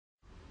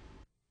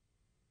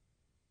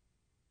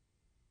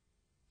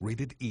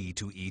Rated E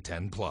to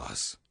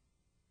E10+.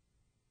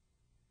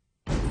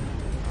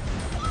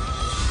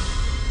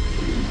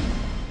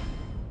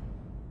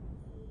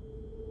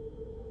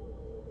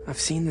 I've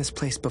seen this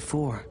place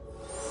before.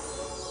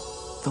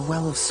 The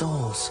Well of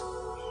Souls.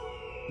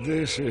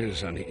 This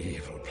is an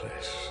evil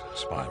place,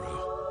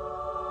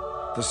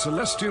 Spyro. The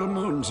celestial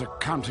moons are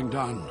counting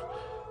down,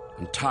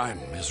 and time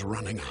is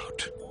running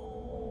out.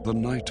 The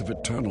night of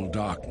eternal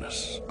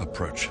darkness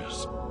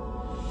approaches.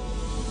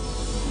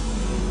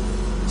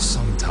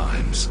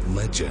 Sometimes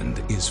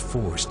legend is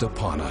forced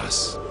upon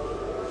us.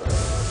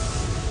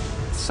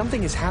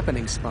 Something is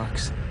happening,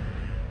 Sparks.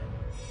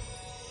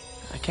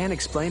 I can't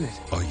explain it.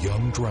 A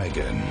young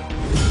dragon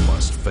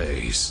must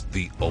face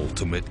the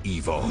ultimate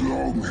evil.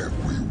 Long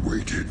have we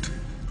waited.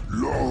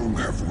 Long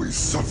have we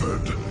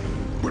suffered.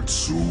 But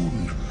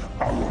soon,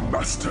 our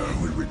master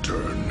will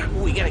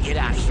return. We gotta get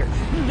out of here,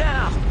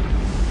 now!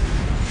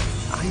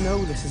 I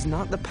know this is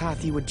not the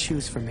path you would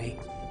choose for me.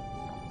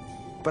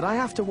 But I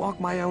have to walk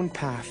my own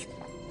path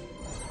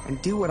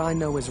and do what I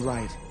know is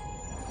right.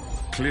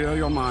 Clear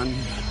your mind,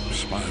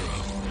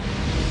 Spyro,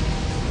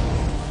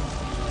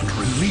 and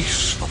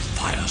release the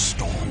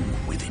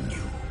firestorm within you.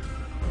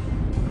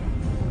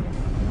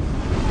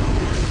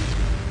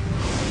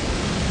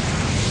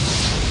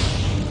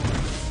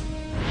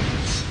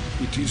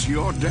 It is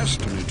your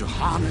destiny to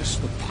harness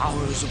the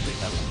powers of the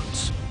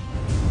elements.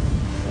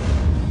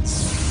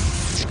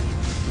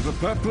 The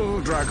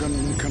purple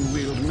dragon can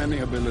wield many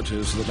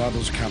abilities that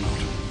others cannot,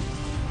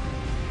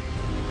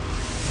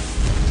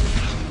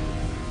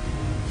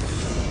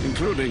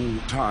 including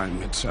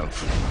time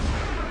itself.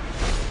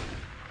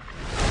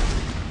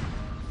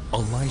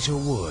 Elijah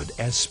Wood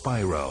as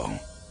Spyro.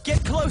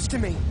 Get close to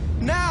me,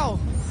 now!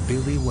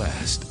 Billy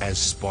West as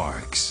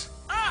Sparks.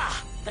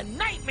 Ah! The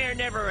nightmare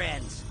never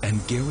ends!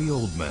 And Gary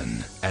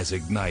Oldman as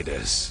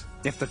Ignitus.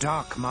 If the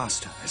Dark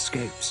Master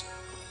escapes,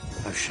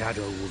 a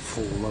shadow will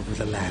fall over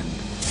the land.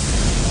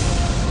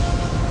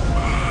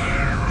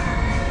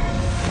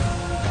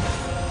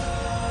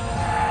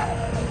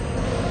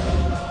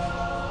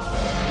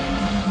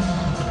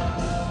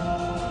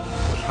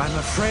 I'm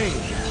afraid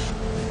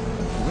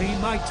we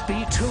might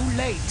be too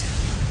late.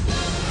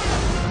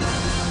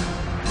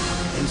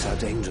 These are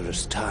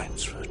dangerous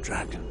times for a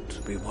dragon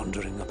to be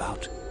wandering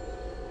about.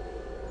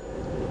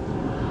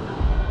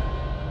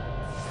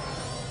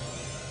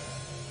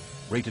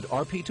 Rated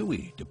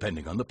RP2E,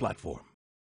 depending on the platform.